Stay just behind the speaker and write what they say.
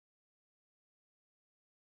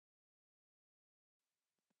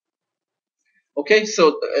Okay,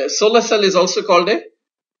 so solar cell is also called a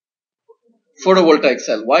photovoltaic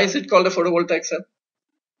cell. Why is it called a photovoltaic cell?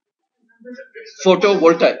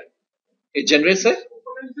 Photovoltaic. It generates a.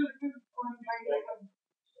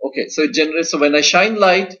 Okay, so it generates. So when I shine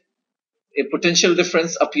light, a potential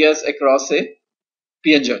difference appears across a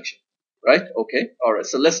PN junction, right? Okay, all right.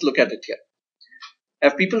 So let's look at it here.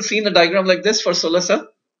 Have people seen a diagram like this for solar cell?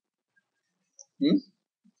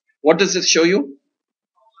 What does it show you?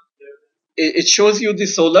 It shows you the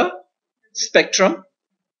solar spectrum,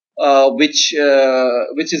 which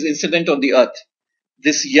is incident on the Earth.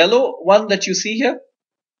 This yellow one that you see here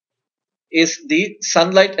is the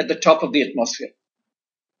sunlight at the top of the atmosphere,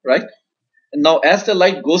 right? And now as the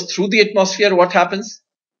light goes through the atmosphere, what happens?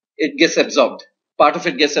 It gets absorbed. Part of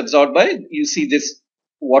it gets absorbed by, you see this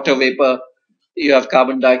water vapor, you have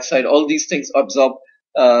carbon dioxide, all these things absorb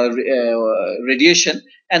radiation.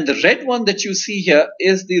 And the red one that you see here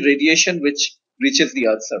is the radiation which reaches the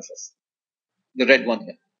Earth's surface. The red one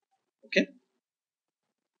here. Okay.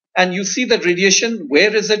 And you see that radiation,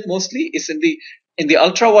 where is it mostly? It's in the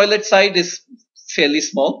ultraviolet side is fairly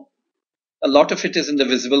small. A lot of it is in the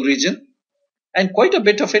visible region, and quite a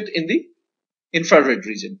bit of it in the infrared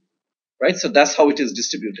region, right? So that's how it is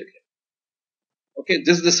distributed here. Okay,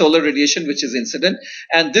 this is the solar radiation which is incident,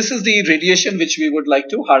 and this is the radiation which we would like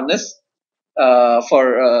to harness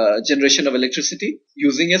for generation of electricity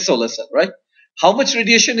using a solar cell, right? How much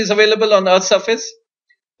radiation is available on Earth's surface?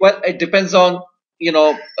 Well, it depends on,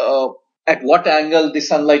 at what angle the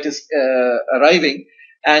sunlight is arriving,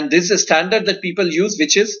 and this is a standard that people use,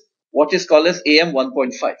 which is what is called as AM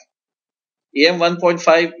 1.5. AM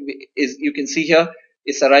 1.5 is, you can see here,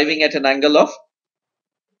 is arriving at an angle of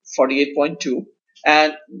 48.2.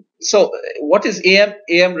 And so what is AM?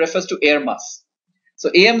 AM refers to air mass. So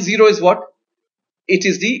AM0 is what? It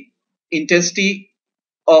is the intensity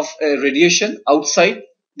of radiation outside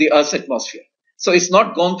the Earth's atmosphere. So it's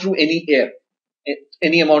not gone through any air,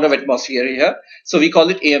 any amount of atmosphere here. So we call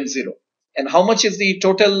it AM0. And how much is the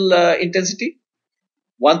total intensity?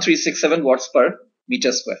 1367 watts per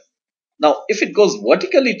meter square. Now, if it goes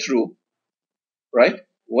vertically through, right,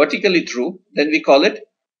 vertically through, then we call it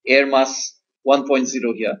air mass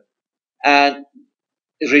 1.0 here. And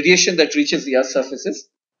radiation that reaches the Earth's surface is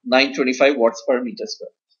 925 watts per meter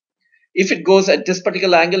square. If it goes at this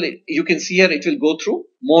particular angle, you can see here it will go through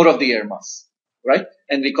more of the air mass, right?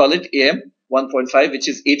 And we call it AM 1.5, which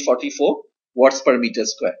is 844 watts per meter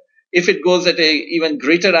square. If it goes at a even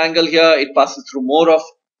greater angle here, it passes through more of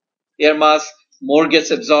air mass, more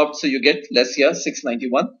gets absorbed, so you get less here,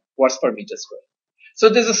 691 watts per meter square. So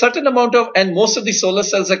there's a certain amount of, and most of the solar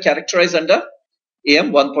cells are characterized under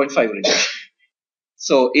AM 1.5 radiation.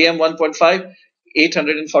 So AM 1.5,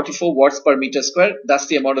 844 watts per meter square, that's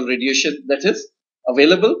the amount of radiation that is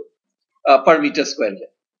available per meter square here.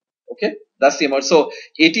 Okay, that's the amount. So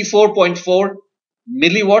 84.4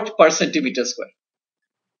 milliwatt per centimeter square,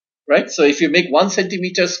 right? So if you make 1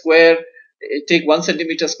 centimeter square, take 1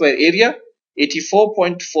 centimeter square area,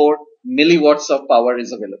 84.4 milliwatts of power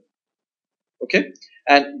is available. Okay,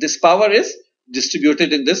 and this power is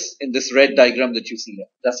distributed in this red diagram that you see here.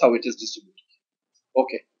 That's how it is distributed.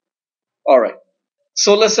 Okay, all right.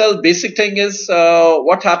 Solar cell, basic thing is,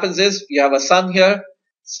 what happens is you have a sun here,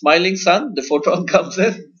 smiling sun, the photon comes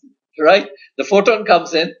in, right? The photon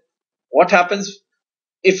comes in. What happens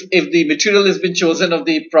if the material has been chosen of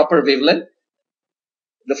the proper wavelength?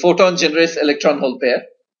 The photon generates electron hole pair.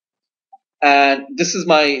 And this is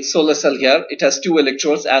my solar cell here. It has two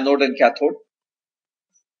electrodes, anode and cathode.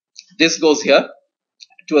 This goes here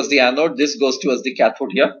towards the anode. This goes towards the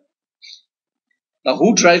cathode here. Now,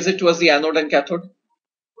 who drives it towards the anode and cathode?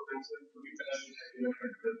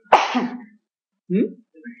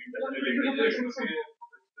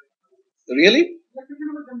 Really?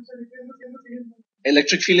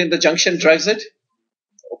 Electric field in the junction drives it?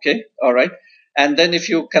 Okay, all right. And then if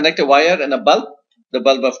you connect a wire and a bulb, the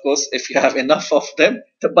bulb, of course, if you have enough of them,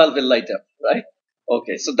 the bulb will light up, right?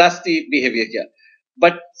 Okay, so that's the behavior here.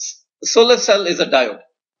 But solar cell is a diode.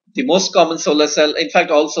 The most common solar cell, in fact,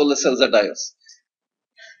 all solar cells are diodes.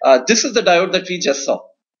 This is the diode that we just saw.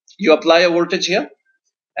 You apply a voltage here,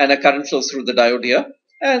 and a current flows through the diode here,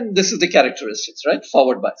 and this is the characteristics, right?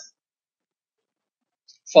 Forward bias.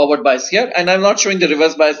 Forward bias here, and I'm not showing the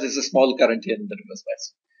reverse bias. There's a small current here in the reverse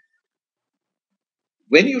bias.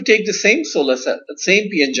 When you take the same solar cell, the same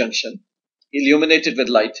PN junction, illuminate it with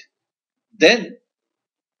light, then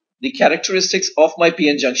the characteristics of my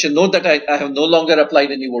PN junction, note that I have no longer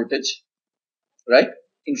applied any voltage, right?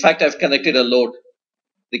 In fact, I've connected a load.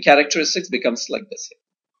 The characteristics becomes like this here.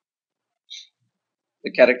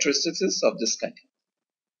 The characteristics is of this kind.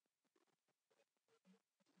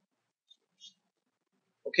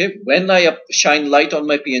 Okay, when I shine light on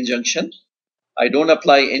my PN junction, I don't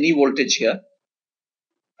apply any voltage here.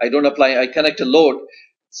 I connect a load.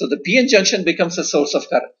 So the PN junction becomes a source of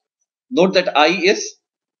current. Note that I is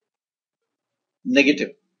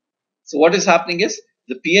negative. So what is happening is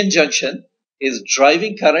the PN junction is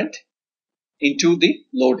driving current into the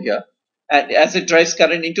load here. And as it drives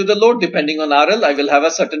current into the load, depending on RL, I will have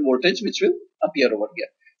a certain voltage which will appear over here.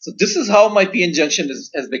 So this is how my PN junction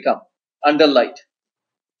has become under light.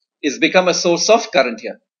 It's become a source of current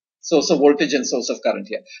here. Source of voltage and source of current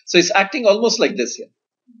here. So it's acting almost like this here.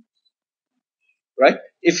 Right?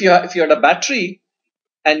 If you had a battery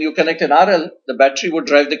and you connect an RL, the battery would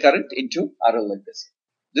drive the current into RL like this.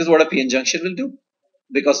 This is what a PN junction will do.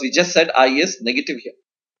 Because we just said I is negative here.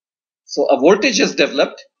 So a voltage is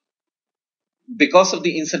developed because of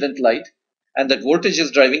the incident light, and that voltage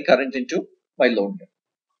is driving current into my load here.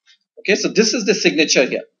 Okay, so this is the signature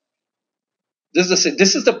here. This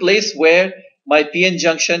is the place where my PN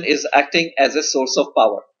junction is acting as a source of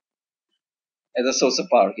power. As a source of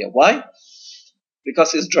power here. Why?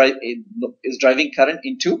 Because it's driving current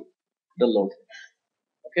into the load.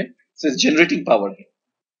 Okay, so it's generating power here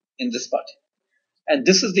in this part. And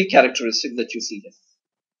this is the characteristic that you see here.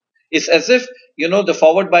 It's as if, the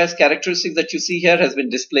forward bias characteristic that you see here has been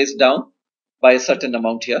displaced down by a certain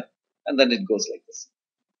amount here, and then it goes like this.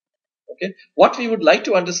 Okay. What we would like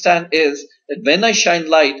to understand is that when I shine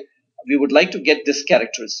light, we would like to get this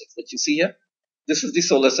characteristic that you see here. This is the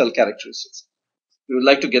solar cell characteristics. We would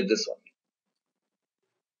like to get this one.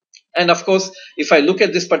 And of course, if I look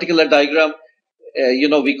at this particular diagram,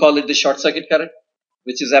 we call it the short circuit current,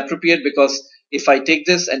 which is appropriate because if I take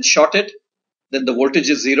this and short it, then the voltage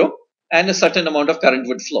is 0 and a certain amount of current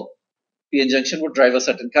would flow. PN junction would drive a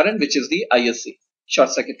certain current, which is the ISC, short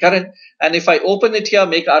circuit current. And if I open it here,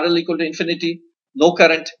 make RL equal to infinity, no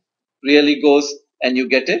current really goes, and you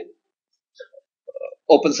get a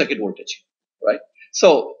open circuit voltage, right?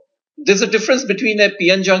 So there's a difference between a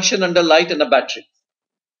PN junction under light and a battery.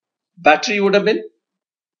 Battery would have been,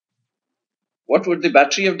 what would the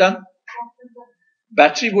battery have done?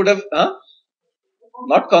 Battery would have,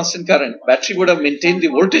 not constant current. Battery would have maintained the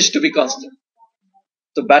voltage to be constant.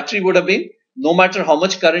 The battery would have been, no matter how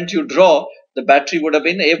much current you draw, the battery would have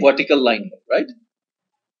been a vertical line, right?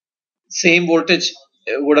 Same voltage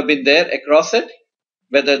would have been there across it,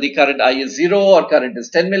 whether the current I is 0 or current is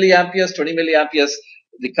 10 milliamperes, 20 milliamperes,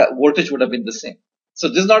 the voltage would have been the same. So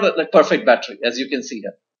this is not a perfect battery, as you can see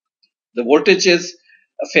here. The voltage is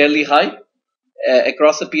fairly high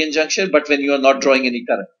across the PN junction, but when you are not drawing any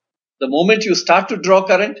current. The moment you start to draw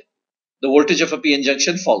current, the voltage of a PN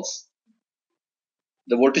junction falls.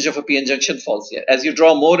 The voltage of a PN junction falls here. As you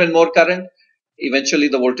draw more and more current, eventually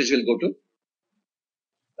the voltage will go to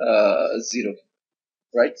 0.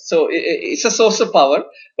 Right? So it's a source of power,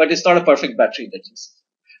 but it's not a perfect battery that you see.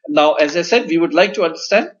 Now, as I said, we would like to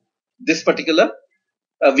understand this particular.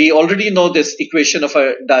 We already know this equation of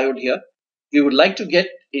a diode here. We would like to get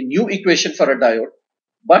a new equation for a diode,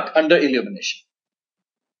 but under illumination,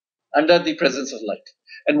 under the presence of light.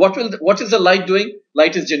 And what is the light doing?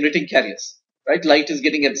 Light is generating carriers, right? Light is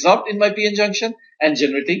getting absorbed in my PN junction and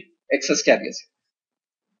generating excess carriers.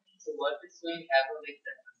 So what is going to happen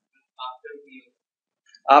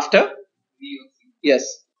after VOC? After? VOC.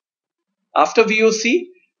 Yes. After VOC,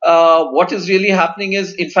 what is really happening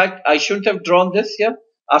is, in fact, I shouldn't have drawn this here.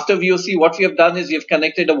 After VOC, what we have done is we have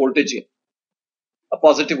connected a voltage here, a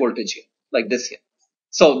positive voltage here, like this here.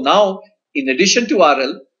 So now, in addition to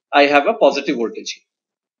RL, I have a positive voltage here.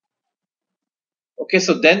 Okay,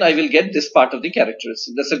 so then I will get this part of the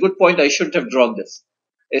characteristic. That's a good point. I shouldn't have drawn this.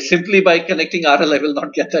 Simply by connecting RL, I will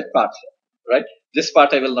not get that part here, right? This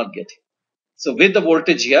part I will not get. So with the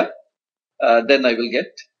voltage here, then I will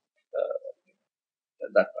get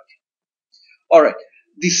that part. All right.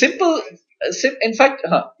 The simple, in fact,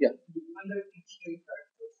 yeah.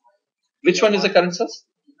 Which one is the current source?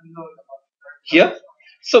 Here.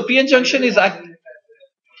 So PN junction is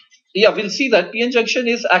yeah, we'll see that PN junction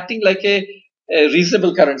is acting like a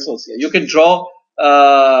reasonable current source here. You can draw,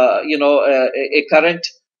 a current.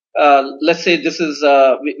 Let's say this is,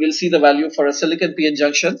 we'll see the value for a silicon PN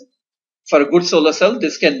junction. For a good solar cell,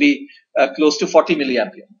 this can be close to 40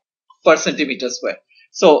 milliampere per centimeter square.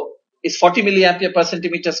 So it's 40 milliampere per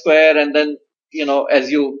centimeter square, and then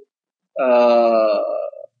as you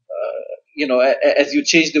as you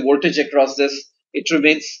change the voltage across this, it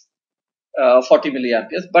remains 40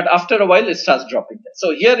 milliamperes. But after a while, it starts dropping.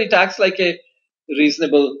 So here it acts like a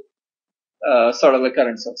reasonable sort of a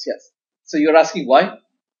current source. Yes. So you're asking why? Why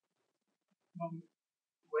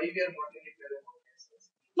we are modeling it?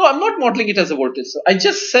 No, I'm not modeling it as a voltage source. I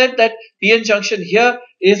just said that PN junction here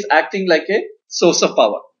is acting like a source of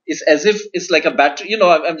power. It's as if it's like a battery.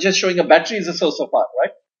 I'm just showing a battery is a source of power,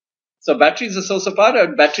 right? So battery is a source of power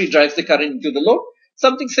and battery drives the current into the load.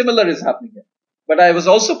 Something similar is happening here. But I was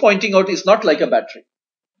also pointing out it's not like a battery.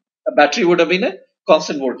 A battery would have been a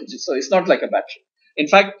constant voltage. So it's not like a battery. In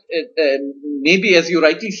fact, maybe as you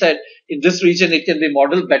rightly said, in this region, it can be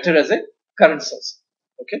modeled better as a current source.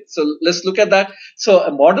 Okay, so let's look at that. So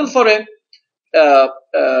a model for a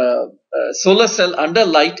solar cell under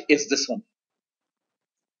light is this one.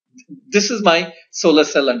 This is my solar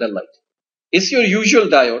cell under light. It's your usual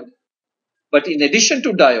diode, but in addition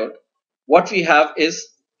to diode, what we have is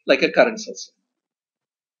like a current source.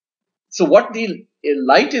 So what the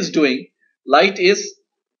light is doing, light is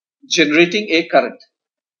generating a current,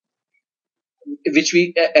 which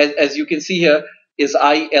we, as you can see here, is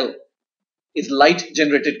IL, is light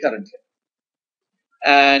generated current here.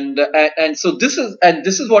 And so this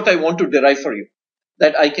is what I want to derive for you,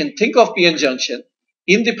 that I can think of PN junction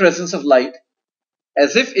in the presence of light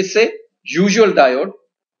as if it's a usual diode,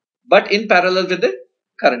 but in parallel with the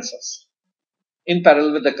current source, in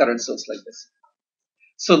parallel with the current source like this.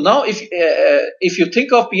 So now if you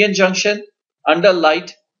think of PN junction under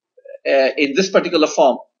light in this particular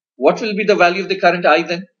form, what will be the value of the current I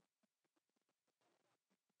then?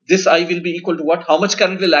 This I will be equal to what? How much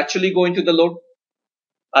current will actually go into the load?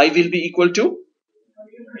 I will be equal to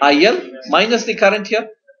IL minus the current here.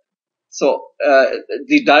 So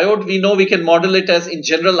the diode, we know we can model it as in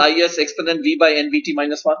general IS exponent V by NVT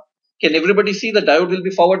minus 1. Can everybody see the diode will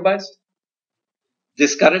be forward biased?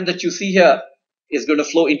 This current that you see here is going to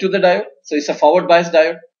flow into the diode. So it's a forward biased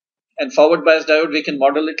diode. And forward biased diode, we can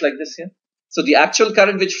model it like this here. So the actual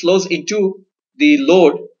current which flows into the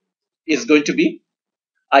load is going to be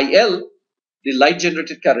IL, the light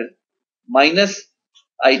generated current, minus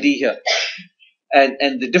ID here.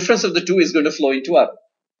 And the difference of the two is going to flow into R.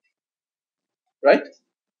 Right?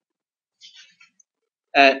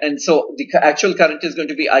 And so the actual current is going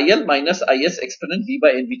to be IL minus IS exponent V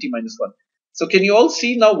by NVT minus 1. So can you all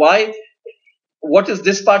see now what is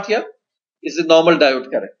this part here? Is the normal diode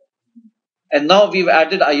current. And now we've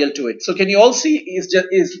added IL to it. So can you all see is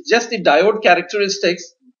just the diode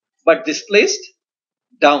characteristics but displaced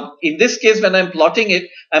down. In this case, when I'm plotting it,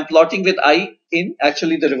 I'm plotting with I in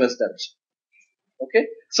actually the reverse direction. Okay.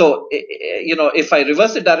 So, if I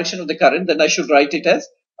reverse the direction of the current, then I should write it as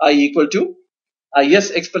I equal to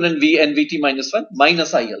IS exponent V NVT minus 1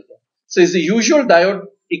 minus IL. So it's the usual diode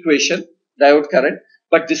equation, diode current,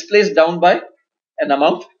 but displaced down by an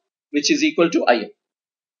amount which is equal to IL.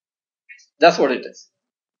 That's what it is.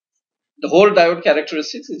 The whole diode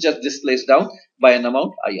characteristics is just displaced down by an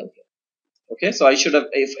amount IL. Okay, so I should have,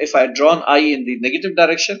 if I had drawn I in the negative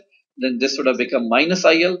direction, then this would have become minus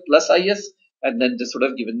IL plus IS, and then this would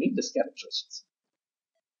have given me this characteristics.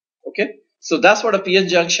 Okay, so that's what a PN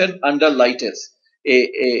junction under light is.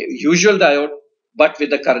 A usual diode, but with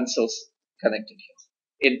the current source connected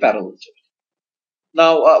here in parallel to it.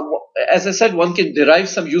 Now, as I said, one can derive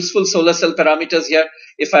some useful solar cell parameters here.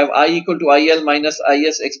 If I have I equal to IL minus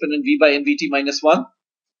IS exponent V by NVT minus 1,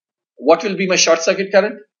 what will be my short circuit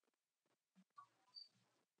current?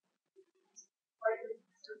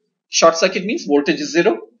 Short circuit means voltage is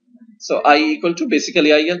 0. So I equal to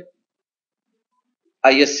basically IL.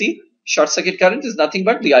 ISC, short circuit current, is nothing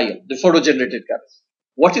but the IL, the photo generated current.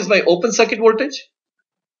 What is my open circuit voltage?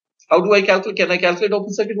 How do I calculate? Can I calculate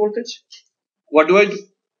open circuit voltage? What do I do?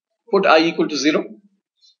 Put I equal to 0.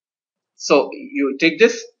 So you take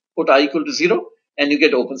this, put I equal to 0, and you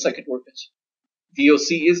get open circuit voltage.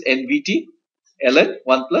 VOC is NVT ln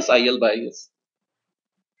 1 plus IL by IS.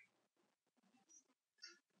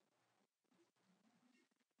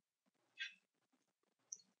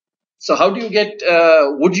 So how do you get,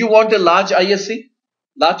 would you want a large ISC,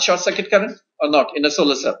 large short circuit current or not in a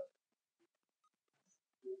solar cell?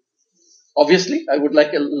 Obviously, I would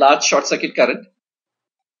like a large short circuit current,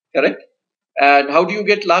 correct? And how do you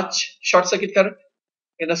get large short circuit current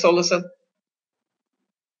in a solar cell?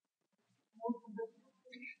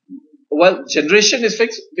 Well, generation is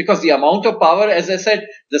fixed because the amount of power, as I said,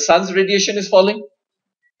 the sun's radiation is falling.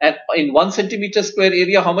 And in 1 centimeter square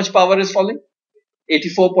area, how much power is falling?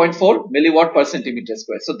 84.4 milliwatt per centimeter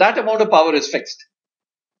square. So that amount of power is fixed,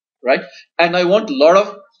 right? And I want a lot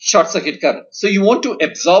of short circuit current. So you want to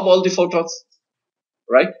absorb all the photons,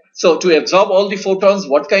 right? So to absorb all the photons,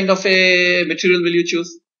 what kind of a material will you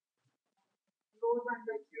choose?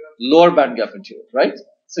 Lower band gap material, right?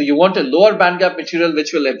 So you want a lower band gap material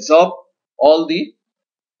which will absorb all the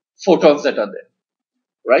photons that are there,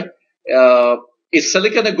 right? Is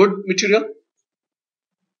silicon a good material?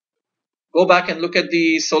 Go back and look at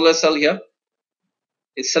the solar cell here.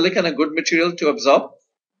 Is silicon a good material to absorb?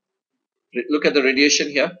 Look at the radiation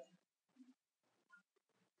here.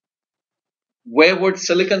 Where would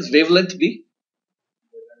silicon's wavelength be?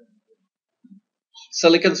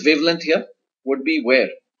 Silicon's wavelength here would be where?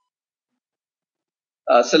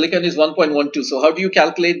 Silicon is 1.12. So how do you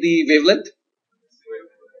calculate the wavelength?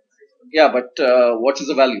 Yeah, but what is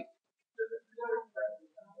the value?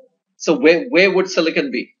 So where would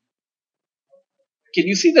silicon be? Can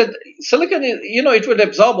you see that silicon is, it would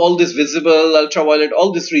absorb all this visible, ultraviolet,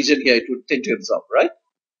 all this region here, it would tend to absorb, right?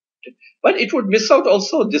 But it would miss out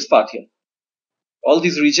also this part here. All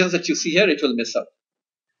these regions that you see here, it will miss out.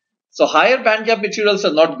 So higher band gap materials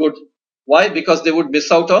are not good. Why? Because they would miss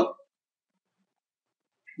out on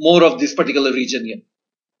more of this particular region here.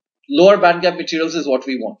 Lower band gap materials is what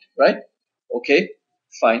we want, right? Okay,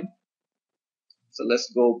 fine. So let's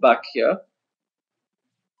go back here.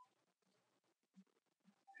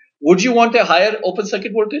 Would you want a higher open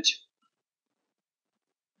circuit voltage?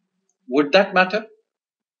 Would that matter?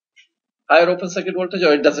 Higher open circuit voltage,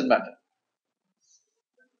 or it doesn't matter?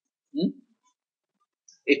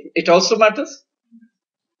 It also matters.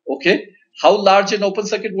 Okay. How large an open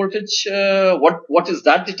circuit voltage? What is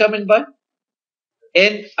that determined by?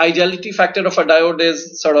 N, ideality factor of a diode,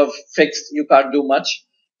 is sort of fixed. You can't do much.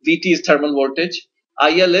 Vt is thermal voltage.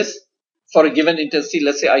 IL is for a given intensity.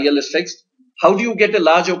 Let's say IL is fixed. How do you get a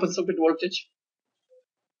large open circuit voltage?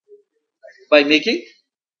 By making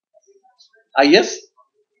IS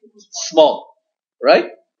small,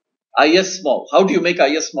 right? IS small. How do you make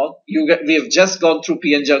IS small? We have just gone through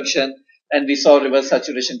PN junction and we saw reverse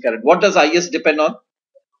saturation current. What does IS depend on?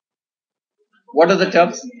 What are the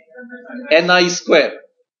terms? Ni square,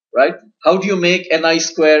 right? How do you make Ni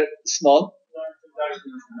square small?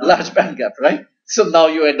 Large band gap, right? So now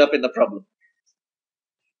you end up in a problem.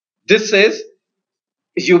 This says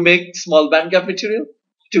you make small band gap material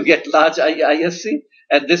to get large ISC,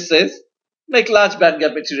 and this says make large band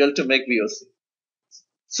gap material to make VOC.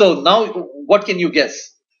 So now what can you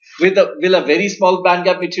guess? Will a very small band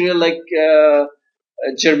gap material like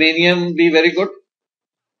germanium be very good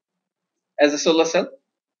as a solar cell?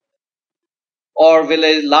 Or will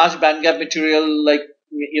a large band gap material like,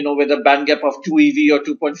 with a band gap of 2 eV or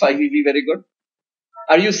 2.5 eV very good?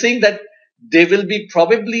 Are you saying that there will be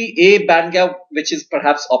probably a band gap which is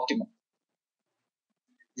perhaps optimum?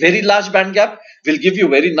 Very large band gap will give you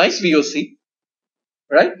very nice VOC,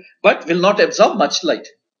 right? But will not absorb much light.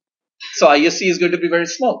 So ISC is going to be very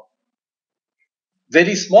small.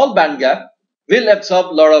 Very small band gap will absorb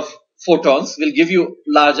a lot of photons, will give you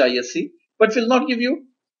large ISC, but will not give you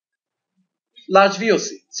large VOC.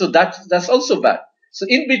 So that's also bad. So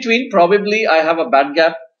in between, probably I have a band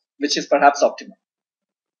gap which is perhaps optimal,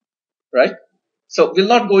 right? So we'll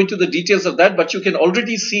not go into the details of that, but you can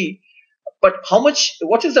already see. But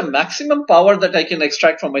what is the maximum power that I can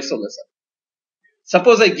extract from my solar cell?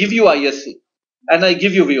 Suppose I give you ISC and I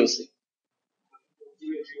give you VOC.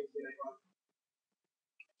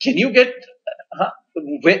 Can you get,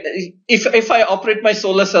 if I operate my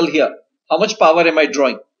solar cell here, how much power am I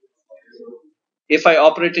drawing? If I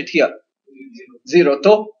operate it here, 0.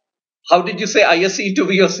 So, how did you say ISC into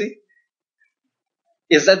VOC?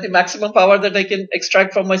 Is that the maximum power that I can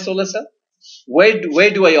extract from my solar cell? Where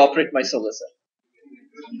do I operate my solar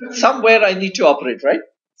cell? Somewhere I need to operate, right?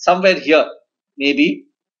 Somewhere here, maybe.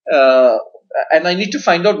 And I need to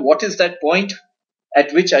find out what is that point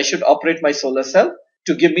at which I should operate my solar cell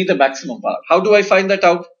to give me the maximum power. How do I find that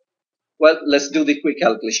out? Well, let's do the quick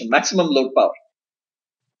calculation. Maximum load power.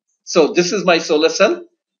 So this is my solar cell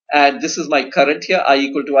and this is my current here, I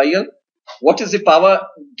equal to IL. What is the power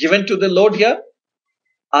given to the load here?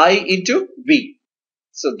 I into V.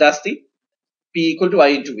 So that's the P equal to I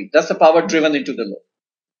into V. That's the power driven into the load.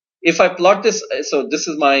 If I plot this, so this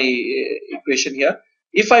is my equation here.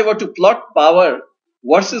 If I were to plot power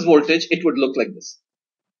versus voltage, it would look like this.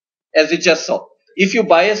 As we just saw. If you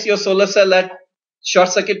bias your solar cell at short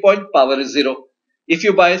circuit point, power is 0. If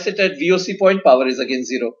you bias it at VOC point, power is again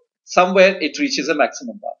 0. Somewhere it reaches a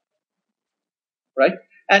maximum power. Right?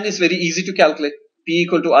 And it's very easy to calculate. P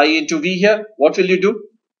equal to I into V here. What will you do?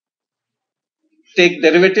 Take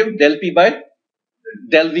derivative del P by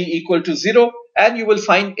del V equal to 0 and you will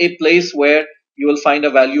find a place where you will find a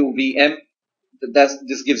value Vm.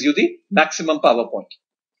 This gives you the maximum power point.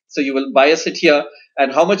 So you will bias it here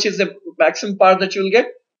and how much is the maximum power that you will get?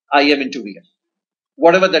 Im into Vm.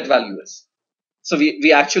 Whatever that value is. So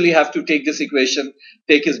we actually have to take this equation,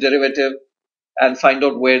 take its derivative and find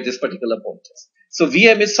out where this particular point is. So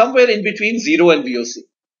Vm is somewhere in between 0 and VOC.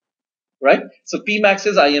 Right? So P max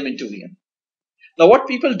is Im into Vm. Now what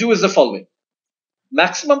people do is the following.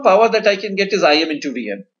 Maximum power that I can get is Im into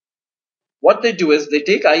Vm. What they do is they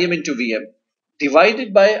take Im into Vm,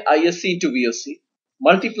 divided by Isc into Voc,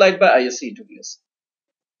 multiplied by Isc into Voc.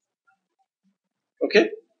 Okay?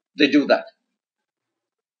 They do that.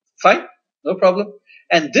 Fine? No problem.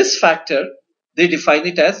 And this factor, they define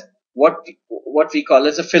it as what we call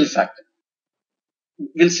as a fill factor.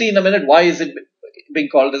 We'll see in a minute why is it being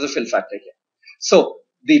called as a fill factor here. So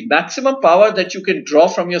the maximum power that you can draw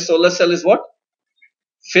from your solar cell is what?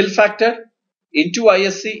 Fill factor into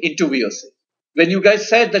Isc into Voc. When you guys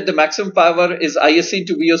said that the maximum power is Isc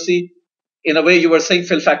into Voc, in a way you were saying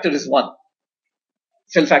fill factor is 1.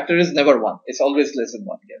 Fill factor is never 1. It's always less than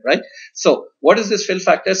 1 here, right? So what is this fill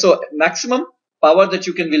factor? So maximum power that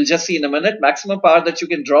you can, we'll just see in a minute, maximum power that you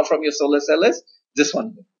can draw from your solar cell is this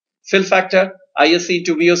one. Fill factor, Isc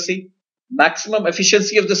into Voc. Maximum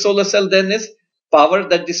efficiency of the solar cell then is power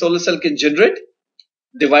that the solar cell can generate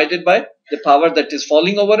divided by the power that is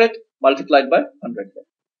falling over it multiplied by 100.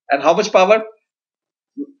 And how much power?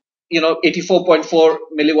 84.4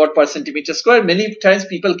 milliwatt per centimeter square. Many times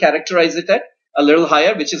people characterize it at a little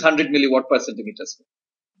higher, which is 100 milliwatt per centimeter square.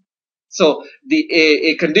 So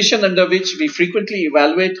a condition under which we frequently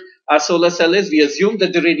evaluate our solar cell is, we assume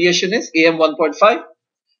that the radiation is AM 1.5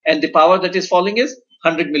 and the power that is falling is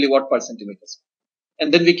 100 milliwatt per centimeter square.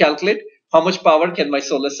 And then we calculate how much power can my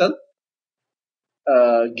solar cell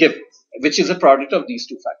give, which is a product of these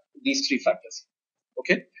three factors.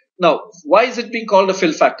 Okay. Now, why is it being called a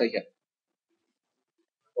fill factor here?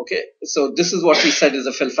 Okay. So this is what we said is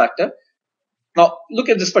a fill factor. Now, look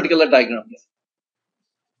at this particular diagram here.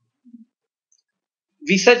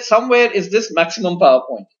 We said somewhere is this maximum power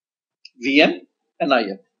point, Vm and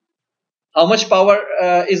Im. How much power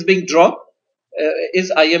is being drawn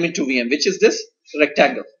is Im into Vm, which is this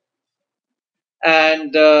rectangle.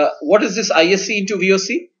 And what is this Isc into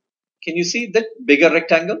Voc? Can you see that bigger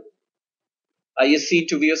rectangle? Isc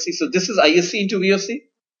into Voc. So this is Isc into Voc.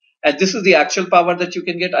 And this is the actual power that you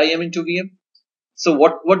can get, Im into Vm. So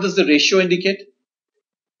what does the ratio indicate?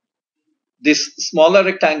 This smaller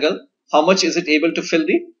rectangle, how much is it able to fill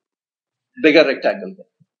the bigger rectangle?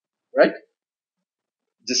 Right?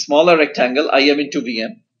 The smaller rectangle, Im into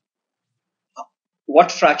Vm,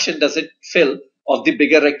 what fraction does it fill of the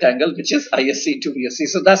bigger rectangle, which is Isc into Voc?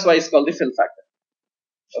 So that's why it's called the fill factor.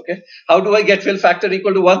 Okay. How do I get fill factor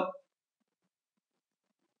equal to 1?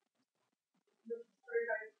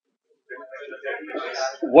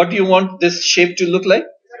 What do you want this shape to look like?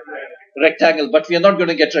 Rectangle. But we are not going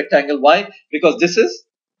to get rectangle. Why? Because this is,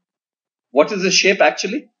 what is the shape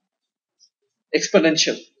actually?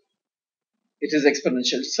 Exponential. It is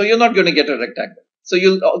exponential. So you're not going to get a rectangle. So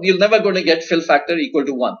you're never going to get fill factor equal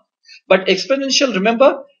to 1. But exponential,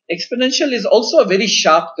 remember, exponential is also a very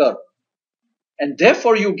sharp curve. And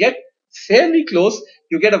therefore you get fairly close.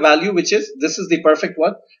 You get a value which is, this is the perfect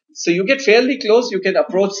one. So you get fairly close. You can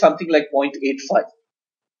approach something like 0.85.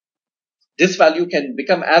 This value can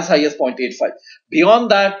become as high as 0.85. Beyond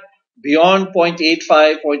that, beyond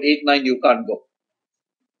 0.85, 0.89, you can't go.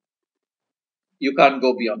 You can't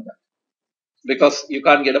go beyond that because you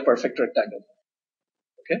can't get a perfect rectangle.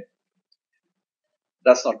 Okay?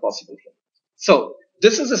 That's not possible here. So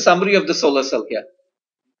this is a summary of the solar cell here.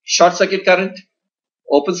 Short circuit current,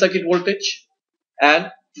 open circuit voltage, and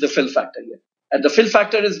the fill factor here. And the fill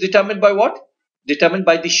factor is determined by what? Determined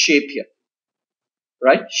by the shape here.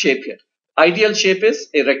 Right? Shape here. Ideal shape is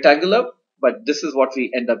a rectangular, but this is what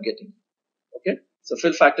we end up getting. Okay? So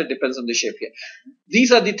fill factor depends on the shape here.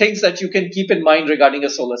 These are the things that you can keep in mind regarding a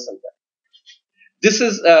solar cell.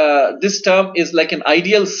 This term is like an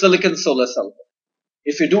ideal silicon solar cell.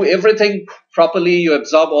 If you do everything properly, you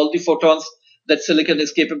absorb all the photons that silicon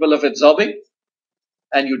is capable of absorbing,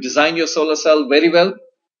 and you design your solar cell very well,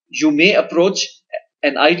 you may approach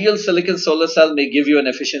an ideal silicon solar cell may give you an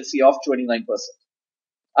efficiency of 29%.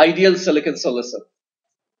 Ideal silicon solar cell,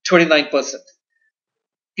 29%.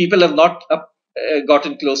 People have not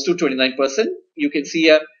gotten close to 29%. You can see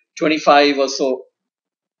a 25 or so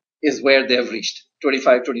is where they have reached.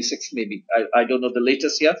 25, 26 maybe. I don't know the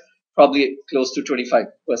latest here. Probably close to 25%.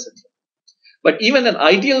 But even an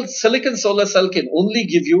ideal silicon solar cell can only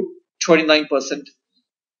give you 29%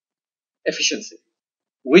 efficiency.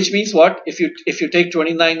 Which means what? If you take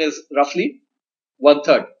 29 is roughly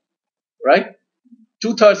 1/3, right?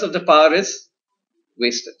 2/3 of the power is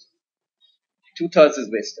wasted. 2/3 is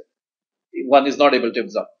wasted. One is not able to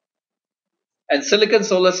absorb. And silicon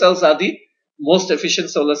solar cells are the most efficient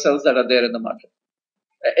solar cells that are there in the market,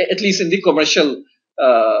 at least in the commercial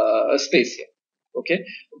space here. Okay,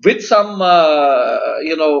 with some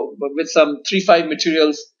with some 3-5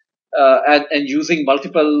 materials and using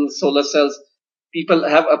multiple solar cells, people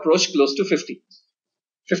have approached close to 50%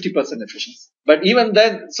 efficiency. But even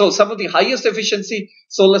then, so some of the highest efficiency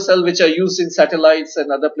solar cell which are used in satellites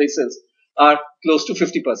and other places are close to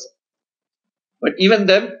 50%. But even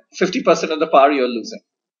then, 50% of the power you're losing.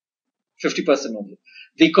 50% only.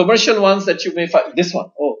 The commercial ones that you may find, this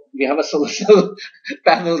one, oh, we have a solar cell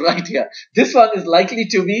panel right here. This one is likely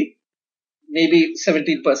to be maybe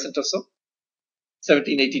 17% or so.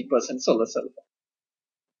 17-18% solar cell.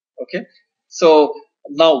 Okay. So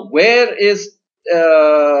now where is,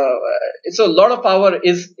 so a lot of power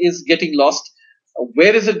is getting lost.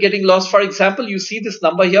 Where is it getting lost? For example, you see this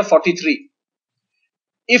number here, 43.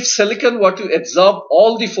 If silicon were to absorb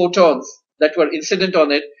all the photons that were incident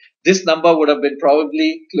on it, this number would have been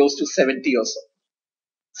probably close to 70 or so,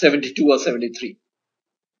 72 or 73.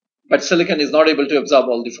 But silicon is not able to absorb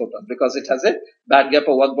all the photons because it has a band gap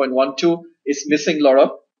of 1.12. It's missing a lot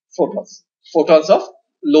of photons of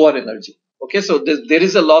lower energy. Okay, so there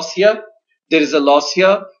is a loss here, there is a loss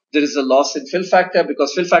here, there is a loss in fill factor,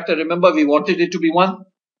 because fill factor, remember, we wanted it to be 1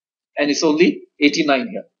 and it's only 89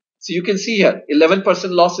 here. So you can see here,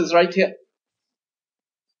 11% loss is right here.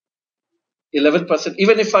 11%.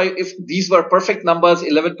 Even if these were perfect numbers,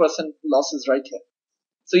 11% loss is right here.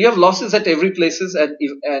 So you have losses at every places,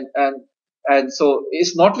 and so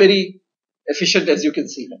it's not very efficient, as you can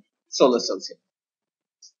see here. Solar cells here.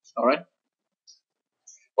 All right.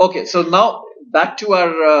 Okay. So now back to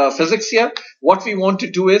our physics here. What we want to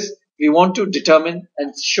do is we want to determine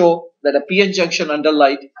and show that a p-n junction under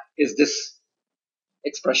light is this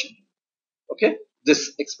expression. Okay.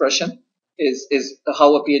 This expression is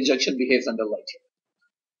how a p-n junction behaves under light here.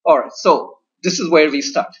 All right. So this is where we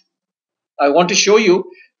start. I want to show you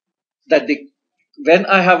that when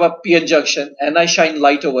I have a p-n junction and I shine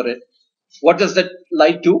light over it, what does that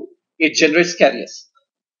light do? It generates carriers.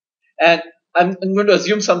 And I'm going to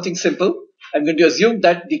assume something simple. I'm going to assume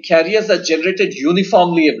that the carriers are generated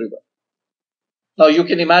uniformly everywhere. Now you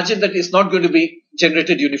can imagine that it's not going to be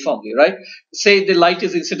generated uniformly, right? Say the light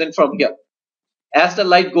is incident from here. As the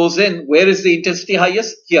light goes in, where is the intensity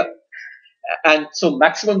highest? Here. And so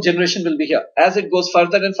maximum generation will be here. As it goes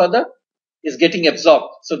further and further, it's getting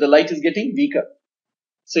absorbed. So the light is getting weaker.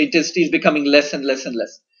 So intensity is becoming less and less and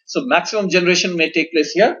less. So maximum generation may take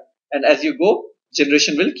place here. And as you go,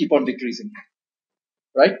 generation will keep on decreasing.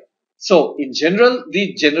 Right? So in general,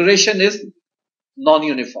 the generation is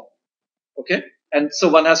non-uniform. Okay? And so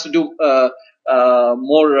one has to do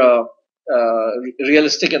more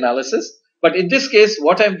realistic analysis. But in this case,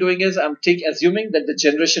 what I'm doing is I'm assuming that the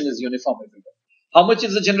generation is uniform everywhere. How much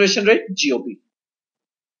is the generation rate? GOP.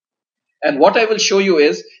 And what I will show you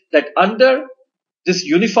is that under this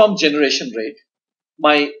uniform generation rate,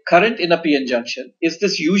 my current in a p-n junction is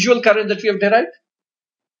this usual current that we have derived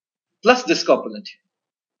plus this component here.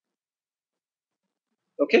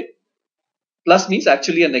 Okay? Plus means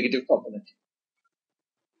actually a negative component.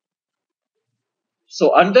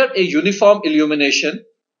 So under a uniform illumination,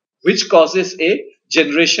 which causes a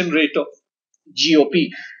generation rate of GOP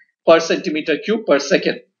per centimeter cube per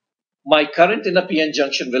second, my current in a p-n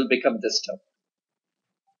junction will become this term.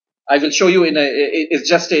 I will show you it's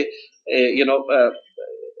just a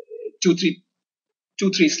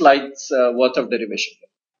 2-3 slides worth of derivation.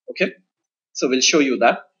 Okay. So we'll show you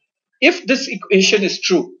that. If this equation is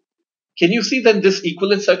true, can you see that this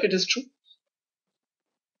equivalent circuit is true?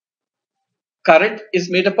 Current is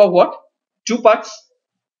made up of what? 2 parts.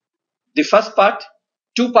 The first part,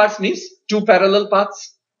 2 parts means 2 parallel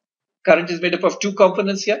paths. Current is made up of 2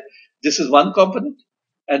 components here. This is one component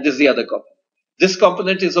and this is the other component. This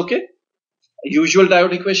component is okay, a usual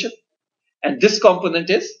diode equation. And this component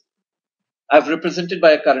is, I've represented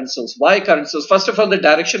by a current source. Why current source? First of all, the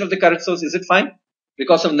direction of the current source, is it fine?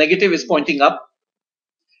 Because of negative is pointing up.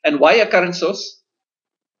 And why a current source?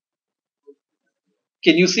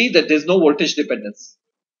 Can you see that there's no voltage dependence?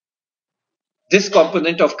 This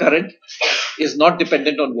component of current is not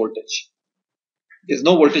dependent on voltage. There's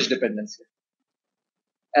no voltage dependence here.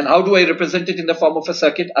 And how do I represent it in the form of a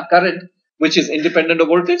circuit? A current which is independent of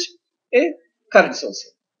voltage? A current source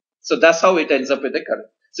here. So that's how it ends up with a current.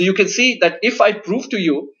 So you can see that if I prove to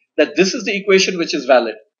you that this is the equation which is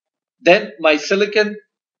valid, then my silicon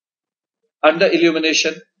under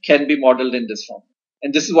illumination can be modeled in this form.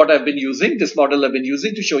 And this is what I've been using, this model I've been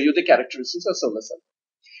using to show you the characteristics of solar cell.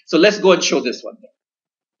 So let's go and show this one.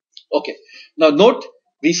 Okay. Now note,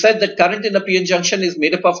 we said that current in a p-n junction is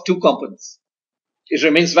made up of 2 components. It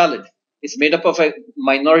remains valid. It's made up of a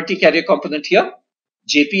minority carrier component here,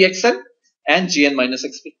 JPXN and GN minus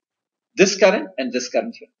XP. This current and this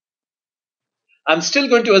current here. I'm still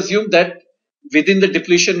going to assume that within the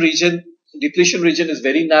depletion region is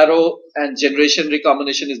very narrow and generation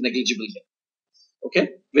recombination is negligible here. Okay,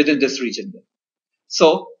 within this region.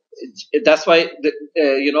 So that's why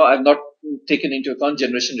I've not taken into account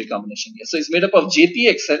generation recombination here. So it's made up of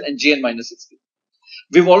JPXN and JN minus XP.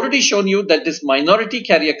 We've already shown you that this minority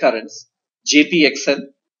carrier currents JPXN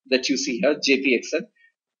that you see here, JPXN,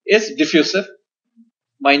 is diffusive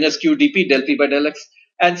minus QdP del P by del X,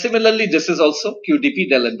 and similarly this is also QdP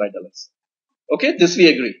del N by del X. Okay, this we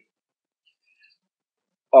agree.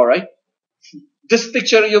 All right. This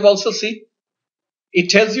picture you've also seen. It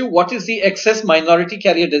tells you what is the excess minority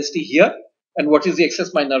carrier density here and what is the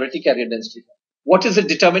excess minority carrier density here. What is it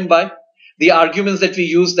determined by? The arguments that we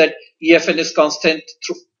use, that EFN is constant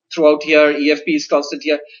throughout here, EFP is constant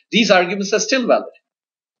here. These arguments are still valid.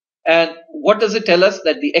 And what does it tell us?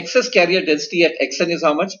 That the excess carrier density at Xn is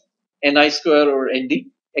how much? Ni square or Nd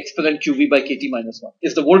exponent QV by Kt minus 1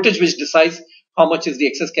 is the voltage which decides how much is the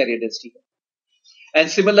excess carrier density here. And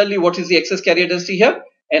similarly, what is the excess carrier density here?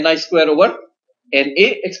 Ni square over Na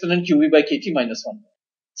exponent QV by Kt minus 1.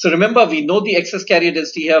 So remember, we know the excess carrier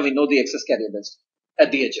density here, we know the excess carrier density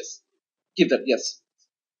at the edges. Keep that, yes.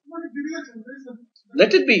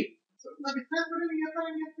 Let it be.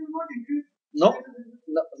 No,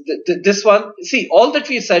 this one, see, all that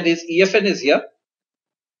we said is EFN is here,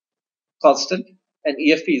 constant, and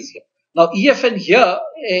EFP is here. Now, EFN here,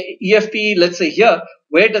 EFP, let's say here,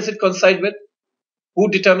 where does it coincide with? Who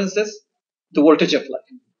determines this? The voltage applied.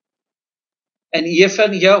 And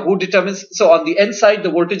EFN here, who determines? So on the N side, the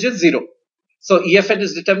voltage is 0. So EFN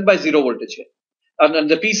is determined by 0 voltage here. And on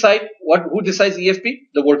the P side, who decides EFP?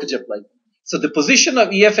 The voltage applied. So the position of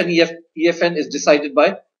EF and EFN is decided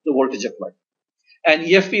by the voltage applied. And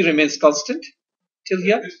EFP remains constant till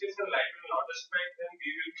here. This case, the light will not strike, then V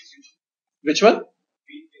will be 0. Which one?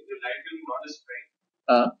 The light will not strike.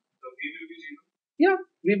 So V will be 0.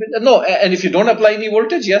 Yeah, no, and if you don't apply any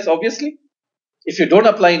voltage, yes, obviously. If you don't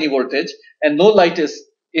apply any voltage and no light is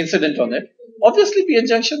incident on it, obviously PN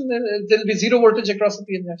junction, there will be 0 voltage across the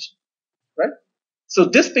PN junction, right? So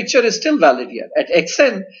this picture is still valid here. At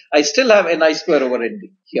Xn, I still have Ni square over Nd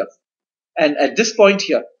here. And at this point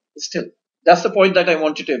here, still, that's the point that I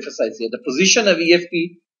wanted to emphasize here. The position of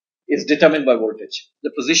EFP is determined by voltage.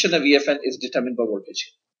 The position of EFN is determined by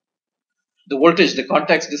voltage. The voltage, the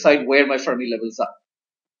contacts decide where my Fermi levels are.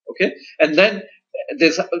 Okay, and then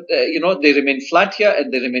there's, they remain flat here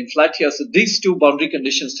and they remain flat here. So these two boundary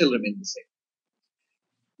conditions still remain the same.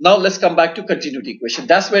 Now let's come back to continuity equation.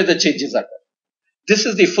 That's where the changes are. This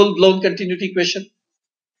is the full-blown continuity equation.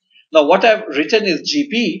 Now what I've written is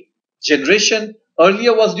GP, generation,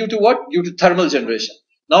 earlier was due to what? Due to thermal generation.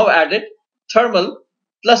 Now added thermal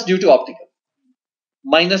plus due to optical,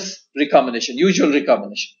 minus recombination, usual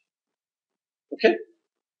recombination. Okay.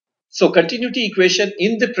 So continuity equation,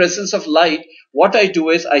 in the presence of light, what I do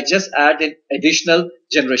is I just add an additional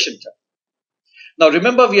generation term. Now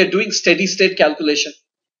remember, we are doing steady state calculation,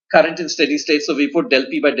 current in steady state. So we put del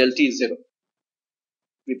P by del T is 0.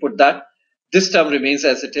 We put that. This term remains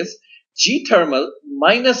as it is. G thermal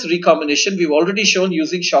minus recombination, we've already shown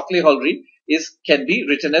using Shockley-Hallry, can be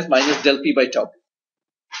written as minus del P by tau P.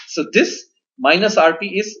 So this minus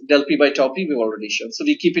RP is del P by tau P, we've already shown. So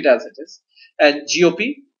we keep it as it is. And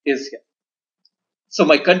GOP is here. So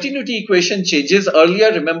my continuity equation changes.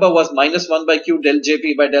 Earlier, remember, was minus 1 by Q del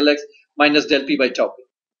JP by del X minus del P by tau P.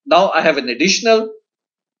 Now I have an additional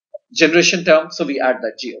generation term, so we add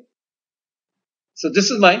that GOP. So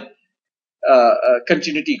this is my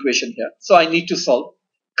continuity equation here. So I need to solve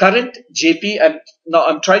current JP. Now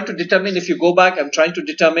I'm trying to determine, if you go back, I'm trying to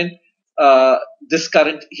determine this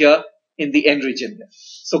current here in the N region here.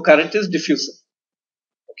 So current is diffusive.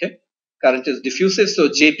 Okay. Current is diffusive. So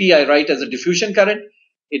JP I write as a diffusion current.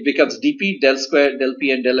 It becomes dP del square del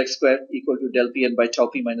P and del X square equal to del P n by tau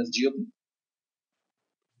P minus GOP.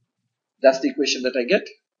 That's the equation that I get.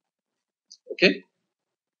 Okay.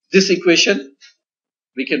 This equation,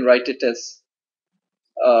 we can write it as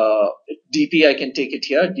dP, I can take it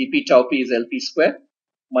here. dP tau P is LP square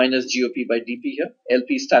minus GOP by dP here.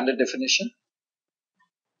 LP standard definition.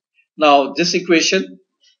 Now this equation,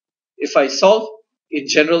 if I solve, in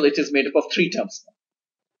general, it is made up of 3 terms.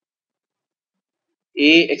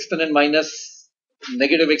 A exponent minus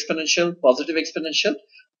negative exponential, positive exponential,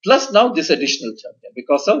 plus now this additional term here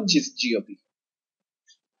because of GOP.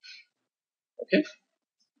 Okay.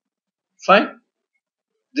 Fine.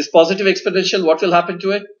 This positive exponential, what will happen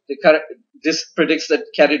to it? This predicts that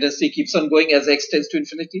carrier density keeps on going as x tends to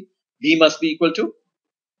infinity. B must be equal to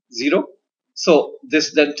 0. So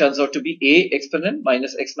this then turns out to be A exponent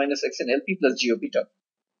minus x in LP plus GOP term.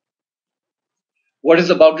 What is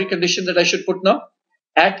the boundary condition that I should put now?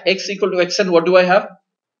 At x equal to xn, what do I have?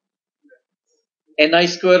 Ni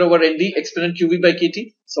square over nd exponent qv by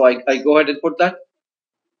kt. So I go ahead and put that.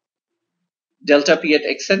 Delta p at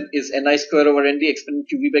xn is ni square over nd exponent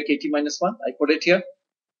qv by kt minus 1. I put it here.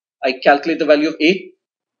 I calculate the value of a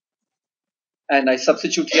and I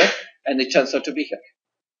substitute here and it turns out to be here.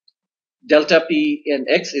 Delta p and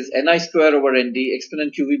x is ni square over nd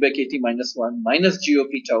exponent qv by kt minus 1 minus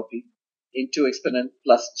gop tau p into exponent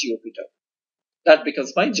plus gop tau. That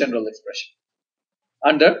becomes my general expression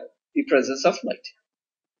under the presence of light.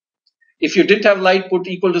 If you didn't have light, put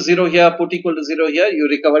equal to 0 here, put equal to 0 here, you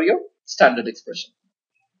recover your standard expression.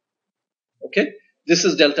 Okay, this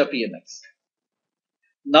is delta p and x.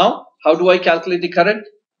 Now, how do I calculate the current?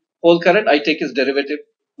 Whole current, I take its derivative,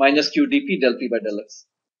 minus q dp del p by del x.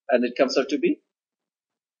 And it comes out to be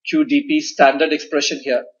q dp standard expression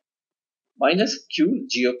here, minus q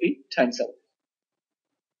gop times L.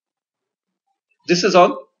 This is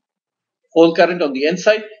on whole current on the n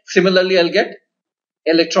side. Similarly, I'll get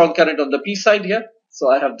electron current on the p side here. So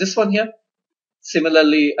I have this one here.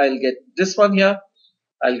 Similarly, I'll get this one here.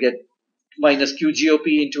 I'll get minus q gop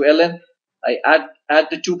into ln. I add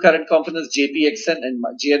the two current components jp xn and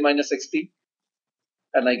gn minus xp,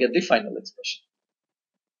 and I get the final expression.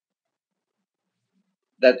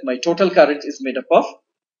 That my total current is made up of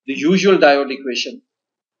the usual diode equation,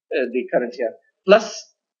 the current here,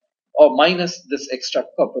 plus or minus this extra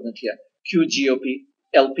component here, q gop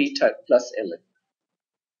lp plus ln.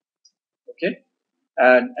 Okay,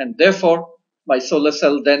 and therefore my solar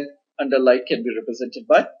cell then under light can be represented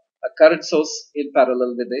by a current source in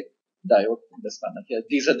parallel with a diode in this manner here.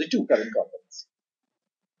 These are the two current components.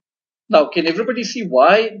 Now, can everybody see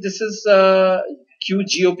why this is q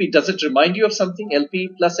gop? Does it remind you of something? LP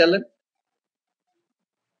plus ln?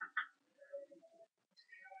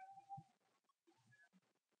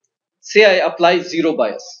 Say I apply zero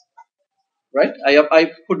bias, right?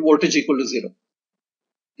 I put voltage equal to 0.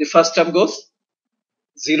 The first term goes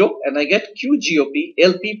 0 and I get q gop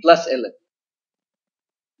LP plus ln.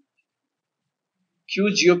 Q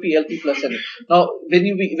gop LP plus ln. Now, when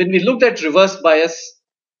we looked at reverse bias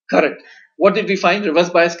current, what did we find? Reverse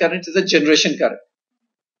bias current is a generation current,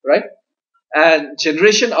 right? And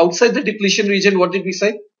generation outside the depletion region, what did we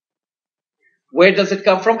say? Where does it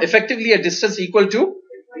come from? Effectively a distance equal to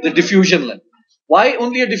the diffusion length. Why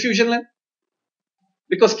only a diffusion length?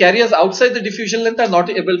 Because carriers outside the diffusion length are not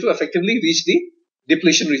able to effectively reach the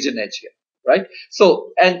depletion region edge here, right?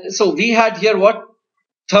 So we had here what?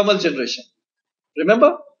 Thermal generation.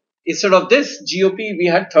 Remember? Instead of this GOP, we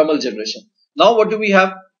had thermal generation. Now what do we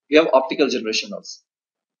have? We have optical generation also,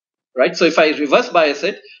 right? So if I reverse bias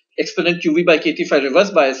it, exponent QV by KT, if I reverse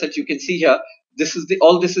bias it, you can see here, this is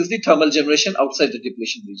the thermal generation outside the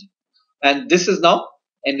depletion region. And this is now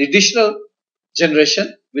an additional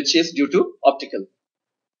generation, which is due to optical.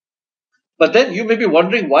 But then you may be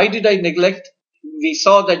wondering, why did I neglect? We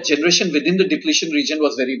saw that generation within the depletion region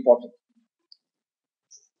was very important.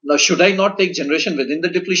 Now, should I not take generation within the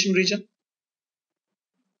depletion region?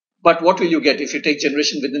 But what will you get if you take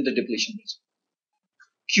generation within the depletion region?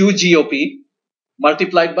 QGOP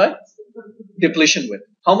multiplied by depletion width.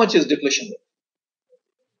 How much is depletion width?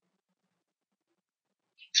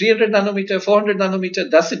 300 nanometer, 400 nanometer,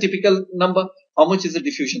 that's the typical number. How much is the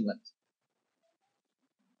diffusion length?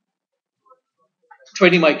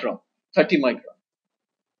 20 micron, 30 micron.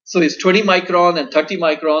 So it's 20 micron and 30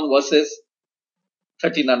 micron versus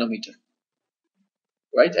 30 nanometer,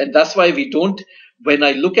 right? And that's why we don't, when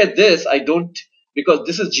I look at this, I don't, because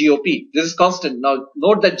this is GOP, this is constant. Now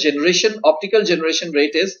note that optical generation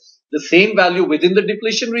rate is the same value within the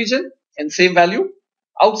depletion region and same value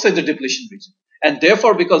outside the depletion region. And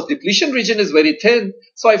therefore, because depletion region is very thin,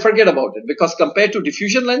 so I forget about it, because compared to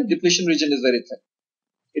diffusion length, depletion region is very thin.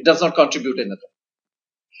 It does not contribute anything.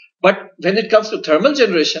 But when it comes to thermal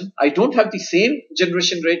generation, I don't have the same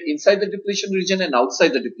generation rate inside the depletion region and outside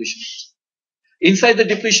the depletion region. Inside the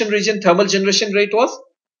depletion region, thermal generation rate was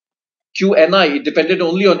QNI. It depended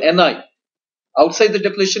only on NI. Outside the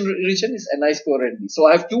depletion region is NI square ND. So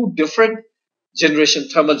I have two different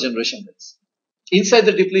thermal generation rates. Inside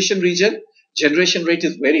the depletion region, generation rate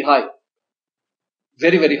is very high.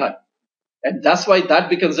 Very, very high. And that's why that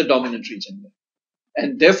becomes the dominant region.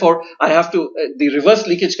 And therefore, I have to, the reverse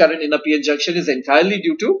leakage current in a PN junction is entirely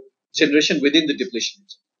due to generation within the depletion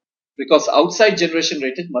region. Because outside generation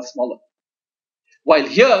rate is much smaller. While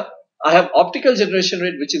here, I have optical generation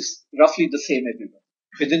rate, which is roughly the same everywhere,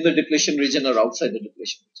 within the depletion region or outside the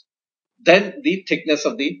depletion region. Then the thickness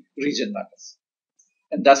of the region matters.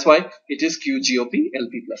 And that's why it is QGOP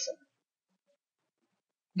LP plus L.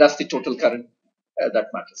 That's the total current that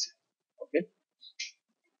matters.